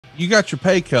you got your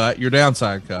pay cut, your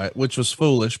downside cut, which was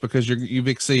foolish because you've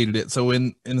exceeded it. So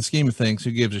in the scheme of things,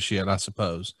 who gives a shit, I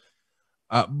suppose.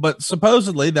 But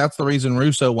supposedly that's the reason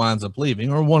Russo winds up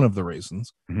leaving, or one of the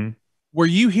reasons. Mm-hmm. Were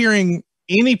you hearing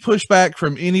any pushback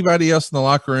from anybody else in the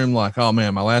locker room? Like, oh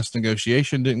man, my last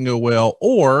negotiation didn't go well.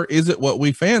 Or is it what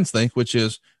we fans think, which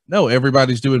is no,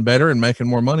 everybody's doing better and making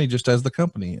more money just as the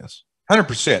company is?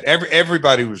 100%.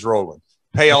 Everybody was rolling.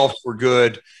 Payoffs were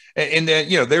good. And then,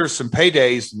 there were some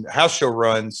paydays and house show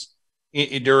runs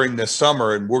during the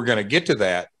summer, and we're going to get to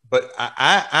that. But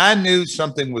I knew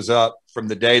something was up from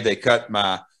the day they cut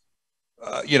my,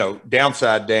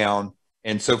 downside down.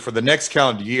 And so for the next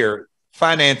calendar year,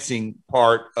 financing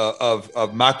part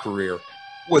of my career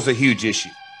was a huge issue.